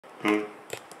Where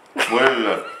is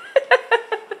it?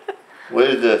 What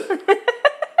is this?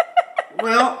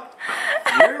 Well,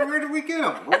 where did we get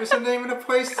them? What was the name of the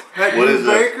place? That What new is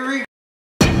this? bakery?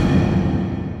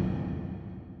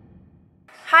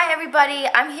 Hi everybody,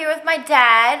 I'm here with my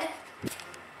dad.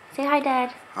 Say hi,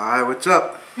 Dad. Hi, what's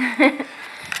up?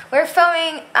 We're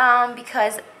filming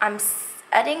because I'm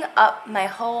setting up my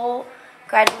whole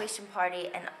graduation party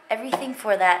and everything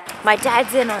for that. My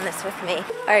dad's in on this with me.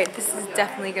 Alright, this is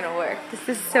definitely gonna work. This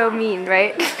is so mean,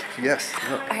 right? Yes.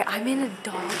 Look. Alright, I'm in a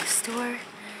dog store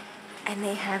and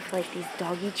they have like these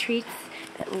doggy treats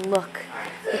that look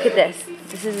at this.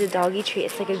 This is a doggy treat.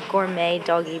 It's like a gourmet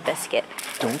doggy biscuit.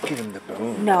 Don't give him the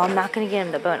bone. No, I'm not gonna get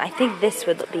him the bone. I think this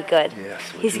would be good. Yes.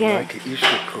 He's gonna like an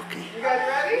Easter cookie. You guys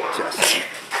ready? Just.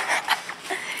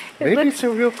 Maybe It's a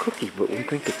real cookie, but we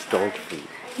think it's dog food.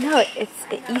 No, it's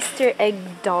an Easter egg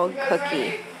dog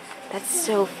cookie. That's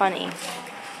so funny.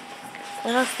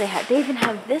 What else they have? They even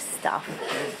have this stuff.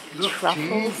 Look, Truffles.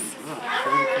 geez.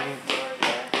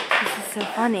 This is so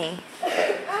funny.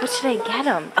 What should I get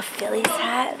him? A Phillies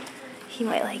hat? He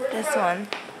might like this one.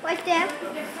 Right there.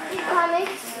 You coming?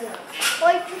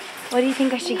 What do you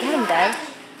think I should get him, Dad?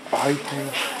 I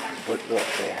think, but look,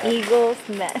 they have. Eagles,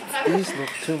 Mets. These look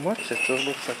too much. It just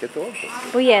looks like a dog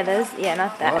food. Well, yeah, those. Yeah,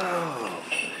 not that. Oh,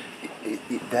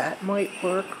 that might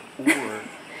work, or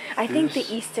I think the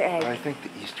this. Easter egg. I think the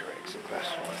Easter egg's the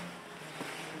best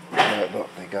one. Look,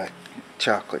 they got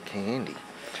chocolate candy.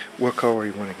 What color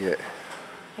you want to get?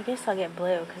 I guess I'll get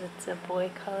blue because it's a boy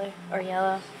color, or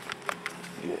yellow.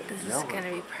 Yeah, This yellow. is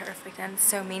gonna be perfect. And it's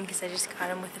so mean because I just got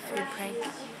him with a food prank.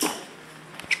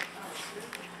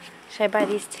 Should I buy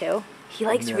these two? He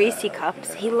likes No. Reese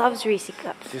cups. He loves Reese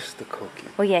cups. Just the cookie.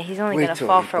 Well, yeah, he's only Wait gonna till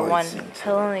fall he for one. bites into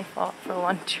He'll it. only fall for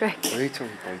one trick. Wait till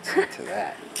he bites into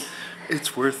that.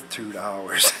 It's worth $2.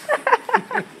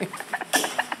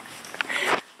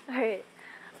 All right,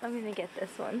 I'm gonna get this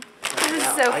one. This is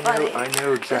so funny. I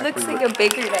know exactly. It looks like a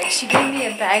bakery bag. She gave me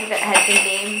a bag that had the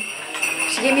name.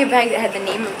 She gave me a bag that had the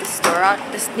name of the store on.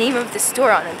 The name of the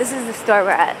store on it. This is the store we're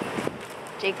at.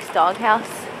 Jake's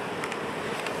Doghouse.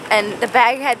 And the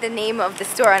bag had the name of the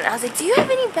store on it. I was like, do you have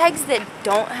any bags that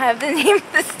don't have the name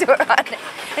of the store on it?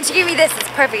 And she gave me this. It's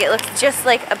perfect. It looks just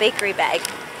like a bakery bag.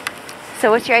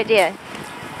 So what's your idea?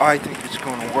 I think it's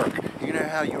going to work. You know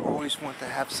how you always want to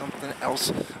have something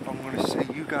else? I'm going to say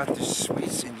you got the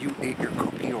sweets and you ate your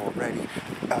cookie already.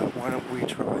 Why don't we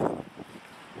try them?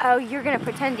 Oh, you're going to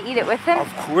pretend to eat it with him?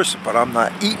 Of course, but I'm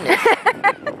not eating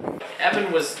it.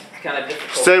 Evan was kind of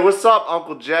difficult. Say what's up,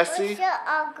 Uncle Jesse. What's your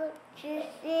Uncle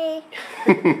Juicy?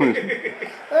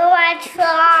 We want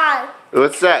Tron.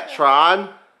 What's that, Tron?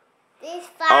 This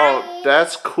Oh, fine.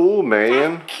 that's cool,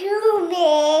 man. Cool,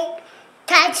 man.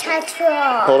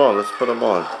 Ta-ta-ta. Hold on, let's put them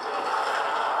on.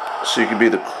 So you can be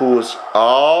the coolest.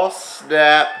 Oh,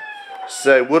 snap.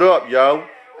 Say, what up, yo?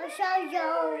 What's up,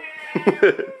 yo?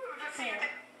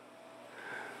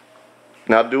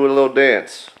 Now do a little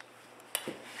dance.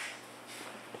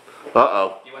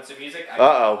 Uh-oh. You want some music?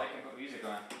 Uh-oh. I can put music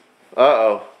on.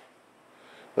 Uh-oh.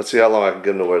 Let's see how long I can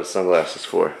get him to wear the sunglasses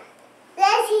for.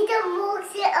 Let's see the moves,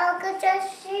 Uncle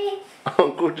Jesse.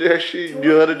 Uncle Jesse, you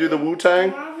know how to do the Wu-Tang?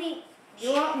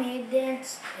 You want me to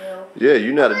dance too? Yeah,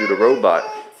 you know how to do the robot.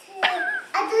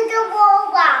 I do the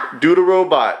robot. Do the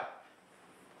robot.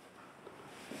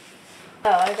 Oh,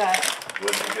 I got it.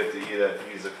 When did you get to eat at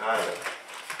Pizza Kind?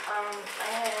 I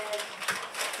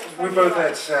had... We both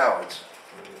had salads.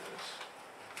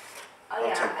 Oh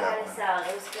yeah, take I that had a one. salad.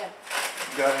 It was good.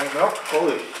 You got any milk?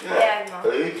 Holy shit. Yeah, Mom.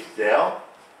 Are these stale?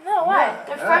 No, why?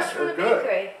 They're Yeah, fresh from the they're good.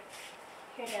 bakery.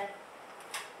 Here, Dad.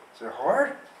 Is it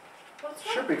hard? What's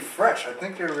wrong? Should be fresh. I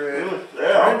think they're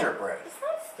Yeah. gingerbread. It's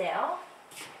not stale.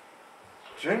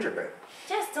 Gingerbread.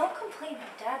 Jess, don't complain.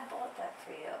 My dad bought that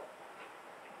for you.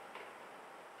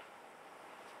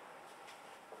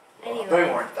 Well, Anyway. they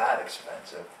weren't that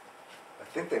expensive. I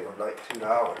think they were like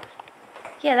 $2.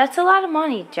 Yeah, that's a lot of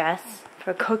money, Jess,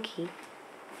 for a cookie.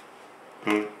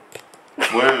 Where is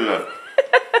it?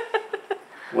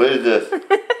 What is this?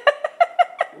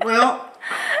 Well,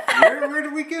 where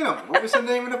did we get them? What was the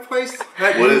name of the place?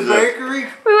 That What new is this? bakery?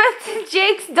 We went to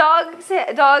Jake's Doghouse. Is it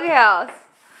a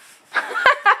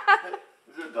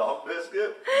dog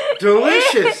biscuit?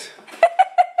 Delicious.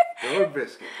 Dog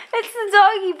biscuit. It's the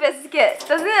doggy biscuit.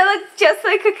 Doesn't it look just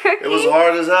like a cookie? It was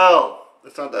hard as hell.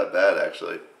 It's not that bad,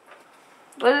 actually.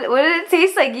 What did it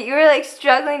taste like? You were like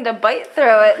struggling to bite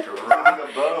through it.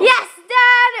 Yes,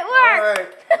 Dad, it All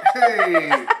worked.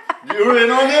 right. Hey. You were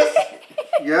in on this?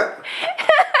 Yep.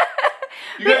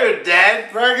 You got your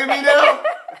dad pranking me now?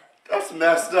 That's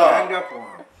messed up. Hang up on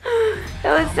 'em.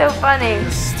 That was so funny.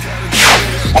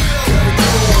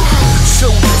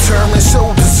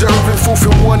 proof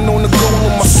and one on the goal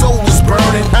and my soul is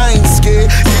burning. I ain't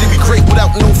scared, here to be great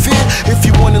without no fear. If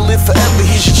you wanna live forever,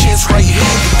 here's your chance right here.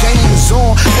 The game is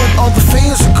on, but all the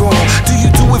fans are gone. Do you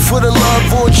do it for the love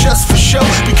or just for show?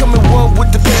 Becoming one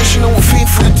with the passion or a fiend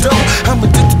for the dough. I'm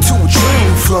addicted to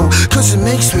adrenaline flow, cause it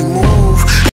makes me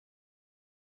move.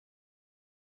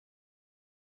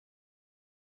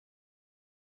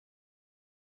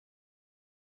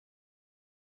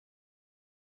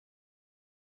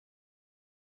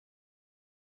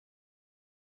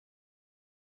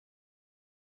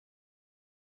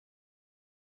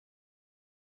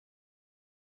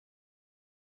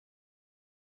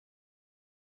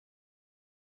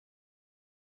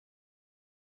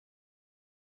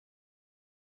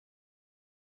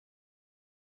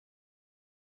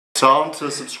 Tell them to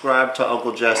subscribe to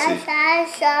Uncle Jesse.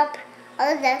 Shop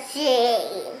on the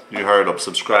sea. You heard him.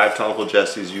 Subscribe to Uncle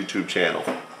Jesse's YouTube channel.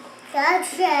 That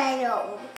channel.